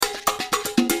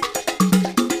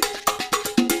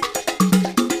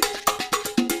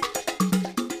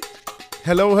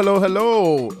Hello, hello,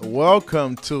 hello.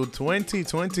 Welcome to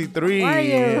 2023. How are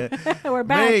you? We're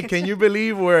back. May, can you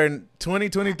believe we're in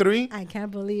 2023? I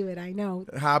can't believe it. I know.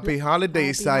 Happy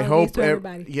holidays. Happy holidays to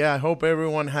everybody. I hope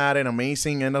everyone had an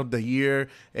amazing end of the year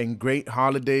and great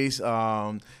holidays.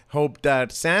 Hope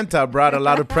that Santa brought a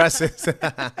lot of presents.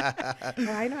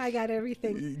 I know I got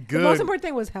everything. Good. The most important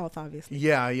thing was health, obviously.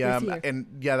 Yeah. This year. And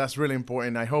that's really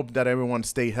important. I hope that everyone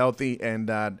stay healthy and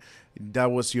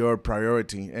that was your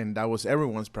priority and that was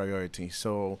everyone's priority.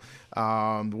 So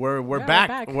we're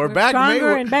back. We're back.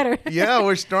 Stronger and better. Yeah,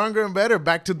 we're stronger and better.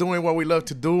 Back to doing what we love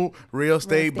to do, real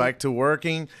estate. Back to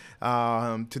working.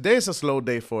 Today is a slow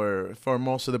day for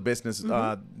most of the business.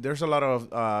 There's a lot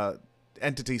of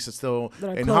entities are still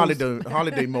in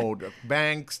holiday mode.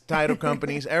 Banks, title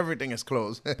companies, everything is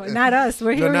closed. But not us.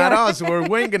 We're here. Not us. We're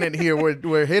winging it here.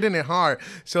 We're hitting it hard.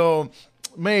 So,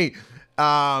 May,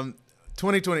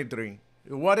 2023.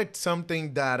 What is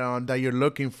something that you're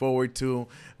looking forward to?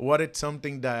 What is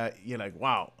something that you're like,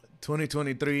 wow,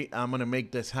 2023, I'm gonna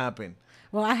make this happen?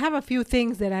 Well, I have a few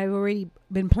things that I've already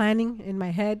been planning in my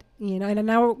head, and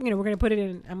now we're going to put it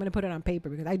in. I'm going to put it on paper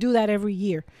because I do that every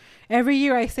year. Every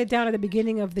year I sit down at the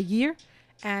beginning of the year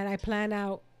and I plan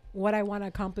out what I want to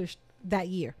accomplish that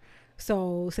year.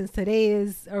 So since today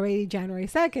is already January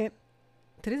 2nd,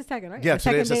 today's the 2nd, right? Yeah,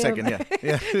 today's the 2nd,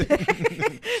 yeah.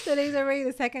 Today's already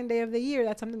the 2nd day of the year.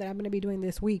 That's something that I'm going to be doing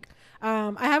this week.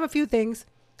 I have a few things.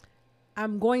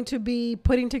 I'm going to be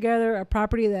putting together a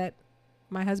property that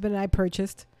my husband and I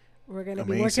purchased. We're going to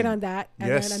be working on that.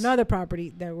 And then another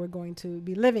property that we're going to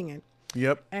be living in.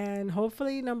 Yep. And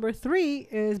hopefully number 3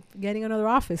 is getting another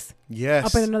office. Yes.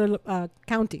 Up in another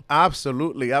county.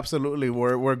 Absolutely. Absolutely.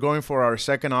 We're going for our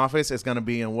second office. It's going to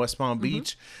be in West Palm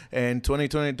Beach. And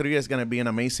 2023 is going to be an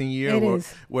amazing year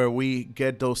where we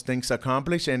get those things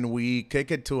accomplished and we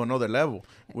kick it to another level.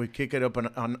 We kick it up a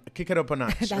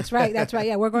notch. That's right. That's right.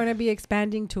 Yeah, we're going to be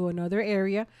expanding to another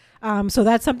area. So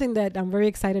that's something that I'm very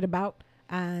excited about.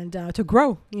 And to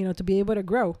grow, to be able to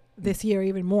grow this year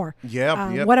even more.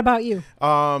 Yeah. What about you?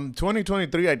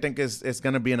 2023, I think is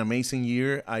going to be an amazing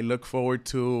year. I look forward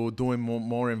to doing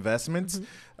more investments.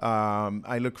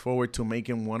 I look forward to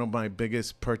making one of my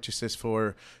biggest purchases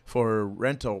for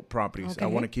rental properties. Okay. I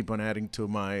want to keep on adding to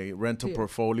my rental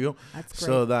portfolio. That's great.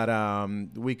 So that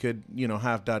we could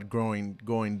have that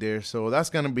going there. So that's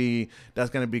gonna be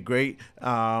great.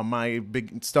 My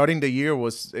starting the year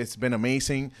it's been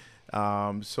amazing.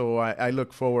 So I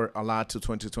look forward a lot to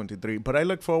 2023, but I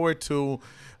look forward to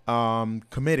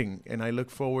committing, and I look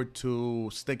forward to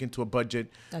sticking to a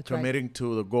budget, committing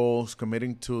to the goals,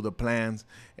 committing to the plans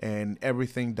and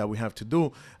everything that we have to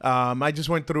do. I just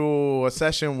went through a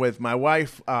session with my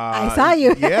wife. I saw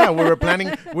you. Yeah, we were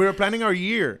planning our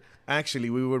year. Actually,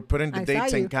 we were putting the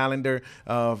dates and calendar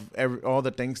of all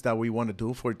the things that we want to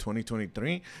do for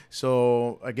 2023.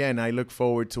 So again, I look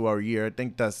forward to our year. I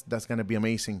think that's going to be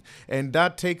amazing. And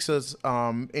that takes us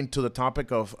into the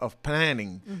topic of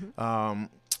planning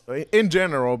in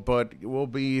general, but we'll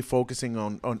be focusing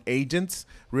on agents,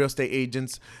 real estate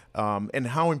agents, and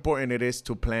how important it is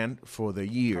to plan for the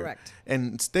year. Correct.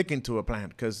 And sticking to a plan,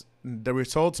 because the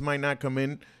results might not come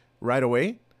in right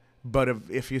away. But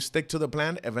if you stick to the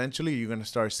plan, eventually you're going to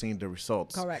start seeing the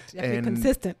results. Correct. You have to be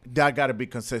consistent. That got to be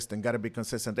consistent.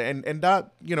 And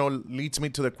that, leads me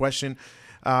to the question,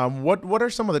 what are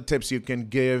some of the tips you can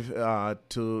give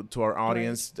to our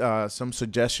audience, some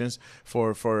suggestions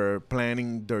for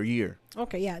planning their year?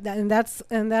 Okay, yeah. That's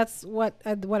what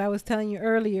I was telling you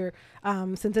earlier.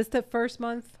 Since it's the first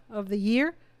month of the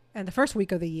year and the first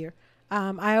week of the year,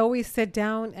 I always sit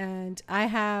down and I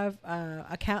have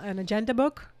an agenda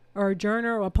book, or a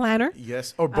journal, or a planner.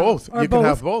 Yes, or both. You can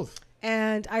have both.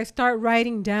 And I start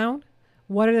writing down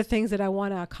what are the things that I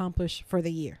want to accomplish for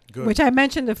the year. Good. Which I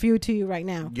mentioned a few to you right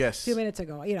now. Yes. A few minutes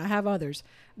ago. I have others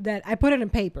that I put it in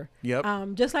paper. Yep.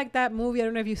 Just like that movie. I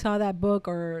don't know if you saw that book,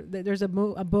 or there's a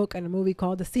book and a movie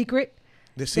called The Secret.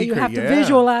 The Secret, you have to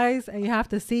visualize and you have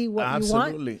to see what you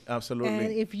want.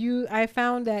 Absolutely. And I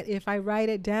found that if I write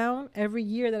it down every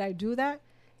year that I do that,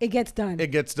 it gets done. Yeah. I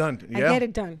get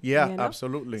it done. Yeah,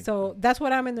 absolutely. So that's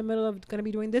what I'm in the middle of going to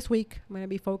be doing this week. I'm going to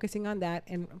be focusing on that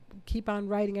and keep on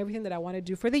writing everything that I want to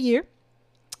do for the year.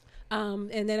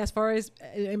 And then as far as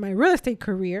in my real estate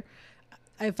career,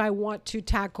 if I want to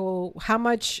tackle how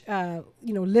much,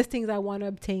 listings I want to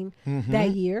obtain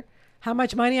that year, how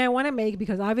much money I want to make,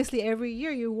 because obviously every year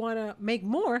you want to make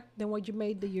more than what you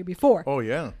made the year before. Oh,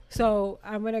 yeah. So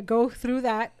I'm going to go through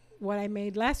that, what I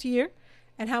made last year,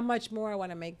 and how much more I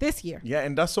want to make this year. Yeah,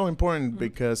 and that's so important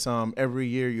because every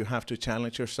year you have to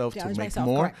challenge yourself Challenge to make myself,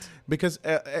 more. correct. Because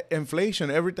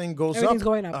inflation, everything goes Everything's up.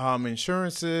 going up.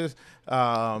 Insurances,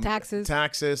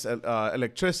 Taxes.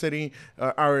 electricity,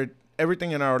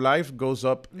 everything in our life goes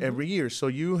up every year. So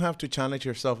you have to challenge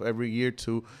yourself every year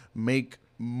to make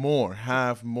more,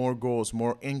 have more goals,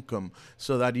 more income,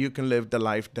 so that you can live the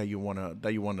life that you wanna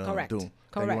Correct. do, that you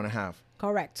Correct. wanna have.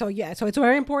 Correct. So yeah, so it's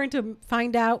very important to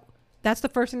find out. That's the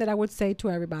first thing that I would say to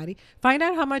everybody. Find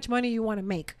out how much money you want to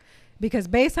make, because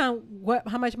based on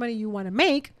how much money you want to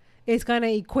make, it's going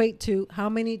to equate to how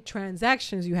many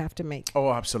transactions you have to make.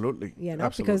 Oh, absolutely. You know,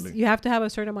 Absolutely. because you have to have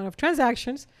a certain amount of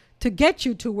transactions to get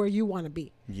you to where you want to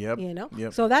be. Yep. You know.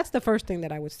 Yep. So that's the first thing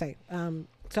that I would say.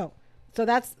 So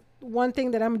that's one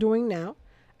thing that I'm doing now,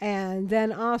 and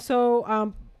then also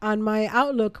on my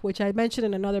Outlook, which I mentioned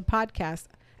in another podcast.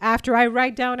 After I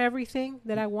write down everything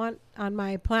that I want on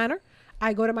my planner,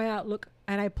 I go to my Outlook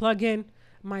and I plug in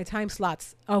my time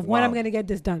slots of when I'm Wow. going to get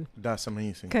this done. That's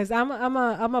amazing. Because I'm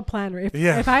a planner.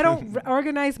 Yeah. If I don't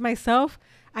organize myself,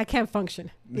 I can't function.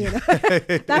 You know,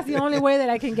 that's the only way that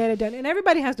I can get it done. And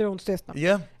everybody has their own system.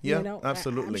 Yeah. Yeah. You know,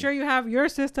 Absolutely. I'm sure you have your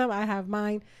system. I have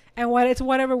mine, and it's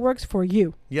whatever works for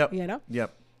you. Yep. You know.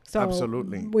 Yep. So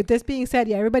Absolutely. with this being said,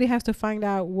 yeah, everybody has to find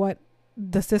out what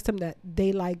the system that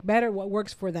they like better, what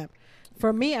works for them.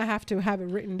 For me, I have to have it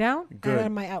written down Good. and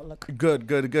on my Outlook.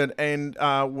 Good. And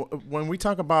when we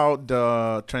talk about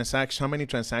the transaction, how many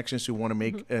transactions you want to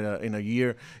make in a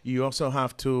year, you also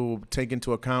have to take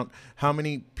into account how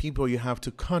many people you have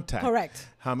to contact. Correct.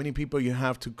 How many people you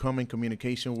have to come in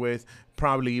communication with,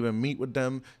 probably even meet with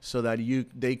them, so that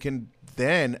they can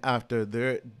then, after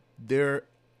they're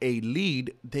a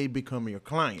lead, they become your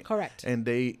client. Correct. And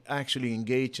they actually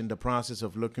engage in the process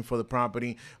of looking for the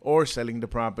property or selling the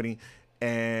property,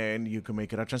 and you can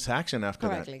make it a transaction after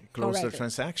Correctly. that. Close the Correctly.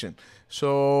 transaction.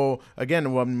 So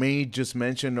again, what May just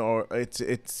mentioned, or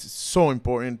it's so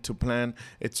important to plan.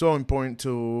 It's so important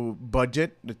to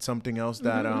budget. It's something else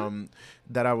that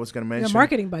that I was gonna mention. Your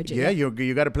marketing budget. Yeah,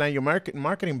 you got to plan your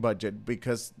marketing budget,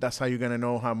 because that's how you're gonna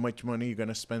know how much money you're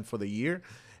gonna spend for the year,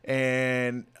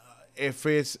 and if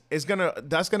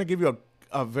that's gonna give you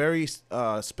a very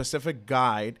specific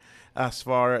guide as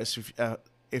far as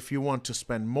if you want to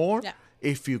spend more, Yeah.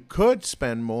 if you could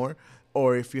spend more,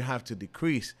 or if you have to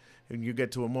decrease. And you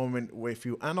get to a moment where if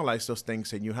you analyze those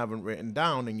things and you haven't written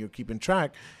down and you're keeping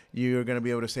track, you're going to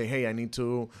be able to say, hey, I need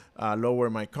to lower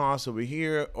my costs over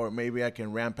here, or maybe I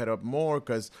can ramp it up more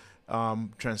because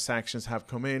transactions have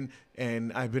come in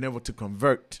and I've been able to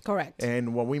convert. Correct.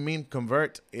 And what we mean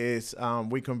convert is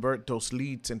we convert those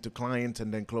leads into clients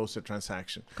and then close the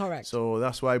transaction. Correct. So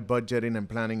that's why budgeting and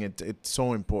planning, it's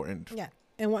so important. Yeah.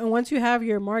 And once you have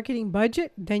your marketing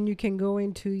budget, then you can go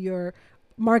into your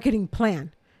marketing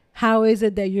plan. How is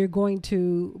it that you're going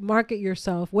to market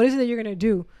yourself? What is it that you're going to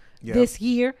do this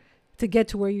year to get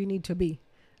to where you need to be?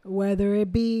 Whether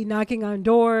it be knocking on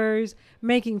doors,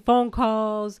 making phone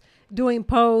calls, doing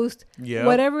posts,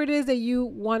 whatever it is that you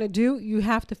want to do, you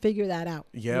have to figure that out.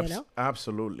 Yes, you know?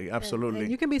 absolutely.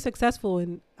 And you can be successful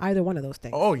in either one of those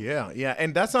things. Oh yeah,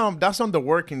 and that's on the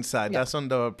working side. Yeah. That's on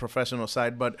the professional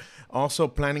side, but also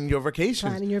planning your vacation.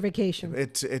 Planning your vacation.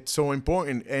 It's so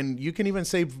important, and you can even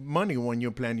save money when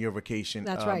you plan your vacation.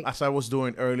 That's right. As I was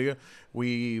doing earlier,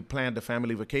 we planned a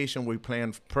family vacation, we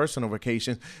planned personal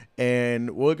vacations,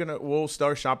 and we'll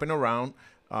start shopping around.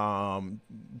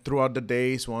 Throughout the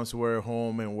days, once we're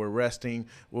home and we're resting,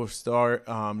 we'll start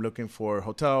looking for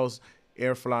hotels,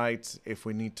 air flights, if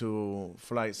we need to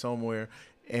fly somewhere,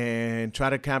 and try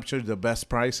to capture the best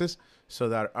prices so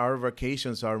that our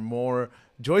vacations are more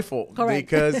joyful. Correct.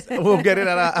 Because we'll get it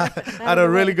at a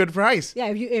really good price. Yeah,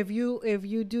 if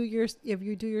you do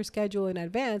your schedule in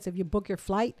advance, if you book your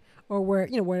flight or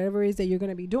whatever it is that you're going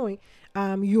to be doing,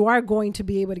 you are going to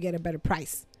be able to get a better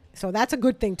price. So that's a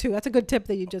good thing too. That's a good tip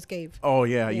that you just gave. Oh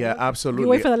yeah, yeah, absolutely. You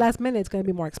wait for the last minute, it's going to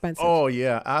be more expensive. Oh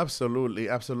yeah,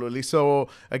 absolutely. So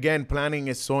again, planning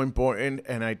is so important,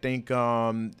 and I think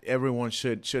everyone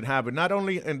should have it, not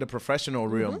only in the professional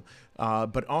realm,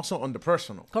 but also on the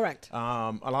personal. Correct.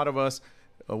 A lot of us,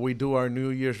 we do our New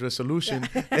Year's resolution.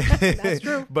 That's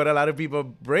true. But a lot of people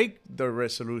break the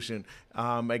resolution.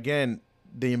 Again,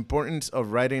 the importance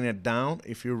of writing it down.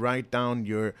 If you write down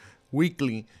your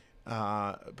weekly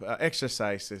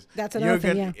exercises, that's another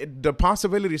thing. The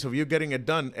possibilities of you getting it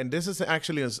done, and this is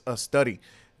actually a study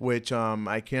which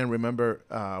I can't remember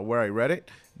where I read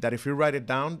it, that if you write it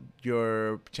down,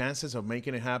 your chances of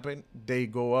making it happen, they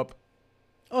go up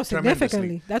Oh, tremendously.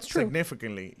 significantly. That's true.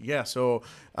 Significantly, yeah. So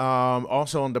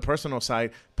also on the personal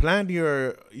side, plan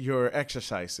your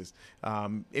exercises.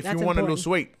 If That's you want to important. lose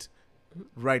weight,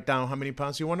 write down how many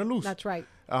pounds you want to lose. That's right.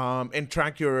 And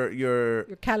track your Your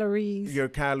calories, your your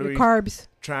calories. carbs,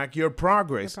 Track your your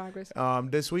progress. progress.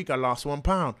 This week I lost 1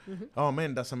 pound. Mhm. Oh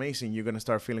man, that's amazing. You're gonna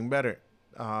start feeling better.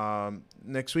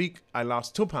 Next week I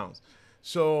lost 2 pounds.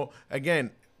 So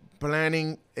again,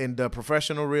 planning in the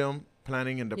professional realm,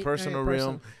 planning in the personal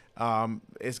realm,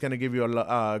 it's gonna give you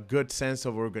a good sense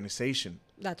of organization.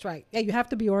 That's right. Yeah, you have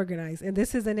to be organized. And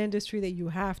this is an industry that you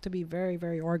have to be very,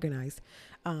 very organized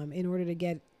in order to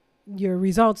get your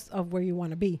results of where you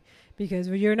want to be. Because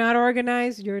if you're not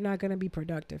organized, you're not going to be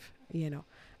productive.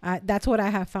 That's what I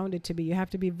have found it to be. You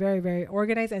have to be very, very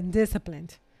organized and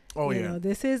disciplined. Oh You yeah. know,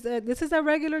 this is a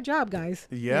regular job, guys.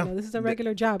 Yeah. This is a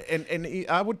regular job. And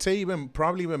I would say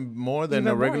probably even more than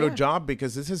Even a more, regular yeah. job,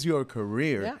 because this is your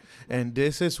career. Yeah. And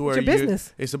this is where It's your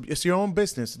business. It's your own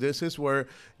business. This is where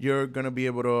you're gonna be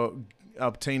able to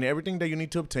obtain everything that you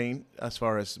need to obtain as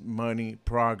far as money,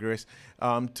 progress,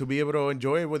 to be able to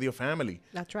enjoy it with your family.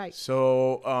 That's right.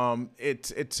 So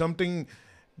it's something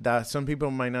that some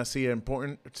people might not see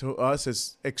important. To us,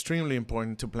 it's extremely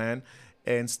important to plan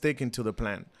and sticking to the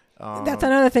plan. That's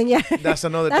another thing. Yeah. That's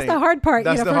another That's thing. the hard part.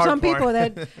 That's the For hard some part. people,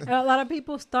 that a lot of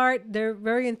people start, they're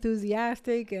very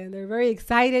enthusiastic and they're very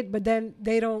excited, but then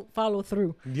they don't follow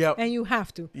through. Yep. And you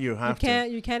have to. You have to.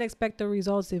 You can't expect the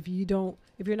results if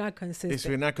you're not consistent. If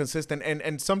you're not consistent.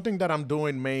 And something that I'm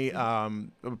doing,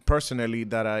 personally,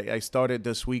 that I started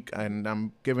this week, and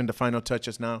I'm giving the final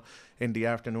touches now in the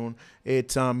afternoon.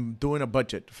 It's doing a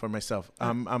budget for myself.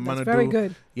 I'm That's gonna very do.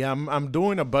 good. Yeah, I'm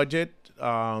doing a budget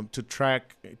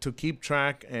to keep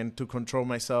track and to control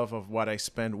myself of what I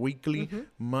spend weekly,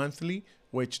 monthly,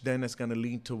 which then is gonna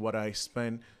lead to what I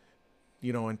spend,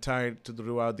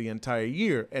 throughout the entire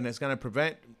year, and it's gonna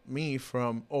prevent me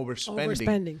from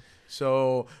overspending.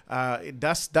 So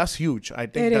that's huge. I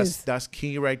think that's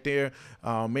key right there.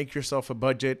 Make yourself a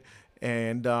budget.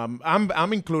 And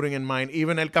I'm including in mine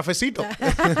even el cafecito.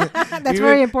 That's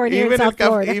very important here in South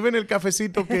Florida. Even el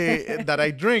cafecito that I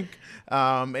drink,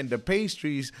 and the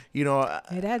pastries, it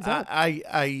adds up.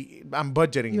 I'm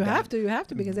budgeting. You have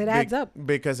to because it adds up.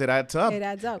 Because it adds up. It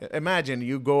adds up. Imagine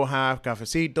you go have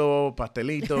cafecito,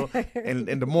 pastelito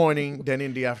in the morning, then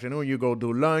in the afternoon you go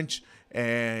do lunch.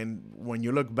 And when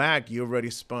you look back, you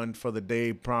already spent for the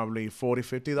day probably $40,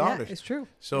 $50. Yeah, it's true.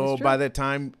 So by the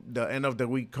time the end of the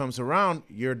week comes around,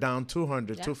 you're down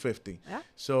 $200, $250. Yeah.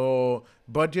 So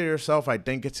budget yourself. I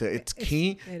think it's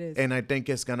key. It is. And I think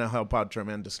it's going to help out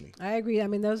tremendously. I agree. I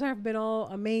mean, those have been all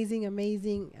amazing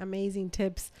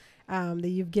tips that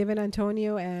you've given,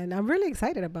 Antonio, and I'm really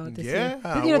excited about this year.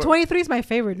 23 is my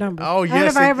favorite number. Oh, yes. I don't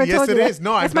know if I ever told you it that. is.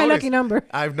 No, that's my lucky number.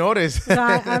 I've noticed. So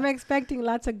I'm expecting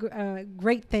lots of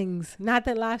great things. Not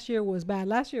that last year was bad.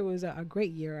 Last year was a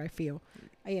great year, I feel.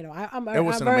 I'm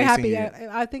very happy.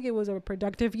 I think it was a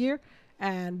productive year.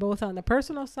 And both on the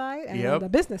personal side and on the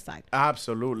business side.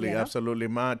 Absolutely.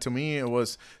 To me, it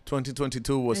was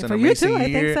 2022 was an amazing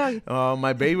year. I think so.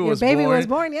 My baby was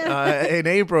born, in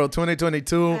April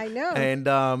 2022. I know.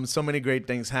 And so many great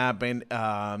things happened.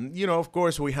 Of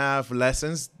course, we have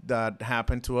lessons that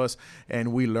happened to us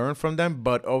and we learn from them.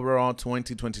 But overall,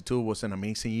 2022 was an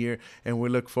amazing year. And we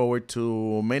look forward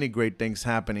to many great things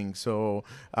happening. So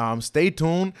stay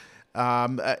tuned.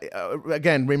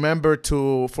 Again, remember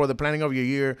for the planning of your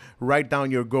year, write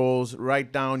down your goals,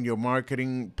 write down your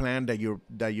marketing plan that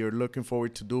you're looking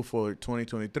forward to do for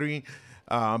 2023.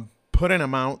 Put an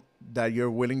amount that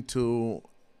you're willing to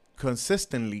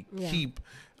consistently keep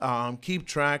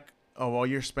track of all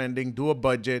your spending. Do a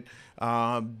budget.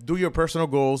 Do your personal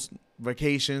goals,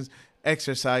 vacations,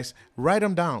 exercise. Write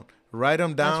them down.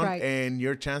 And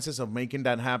your chances of making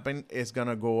that happen is going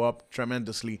to go up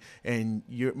tremendously. And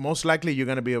you're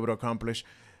going to be able to accomplish,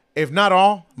 if not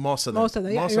all, most of them.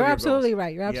 You're absolutely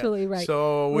right. You're absolutely right.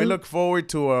 So we look forward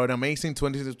to an amazing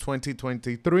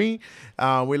 2023.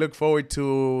 We look forward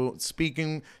to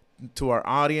speaking to our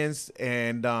audience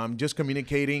and just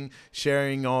communicating,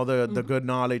 sharing all the good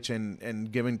knowledge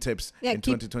and giving tips in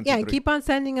 2023. Yeah, and keep on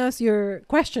sending us your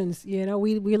questions.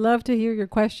 We love to hear your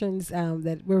questions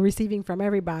that we're receiving from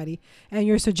everybody and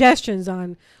your suggestions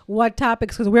on what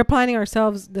topics, because we're planning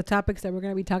ourselves the topics that we're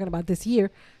going to be talking about this year.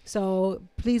 So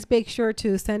please make sure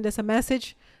to send us a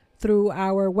message through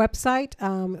our website.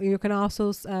 You can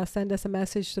also send us a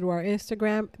message through our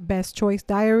Instagram, Best Choice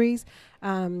Diaries.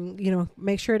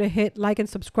 Make sure to hit like and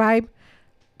subscribe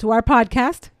to our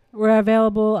podcast. We're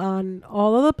available on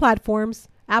all of the platforms,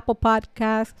 Apple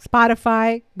Podcasts,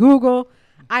 Spotify, Google,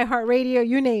 iHeartRadio,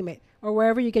 you name it. or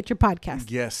wherever you get your podcast.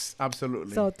 Yes,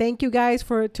 absolutely. So thank you guys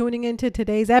for tuning into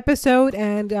today's episode,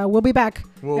 and we'll be back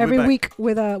every week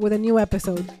with a new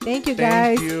episode. Thank you,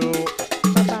 guys. Thank you.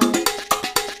 Bye-bye.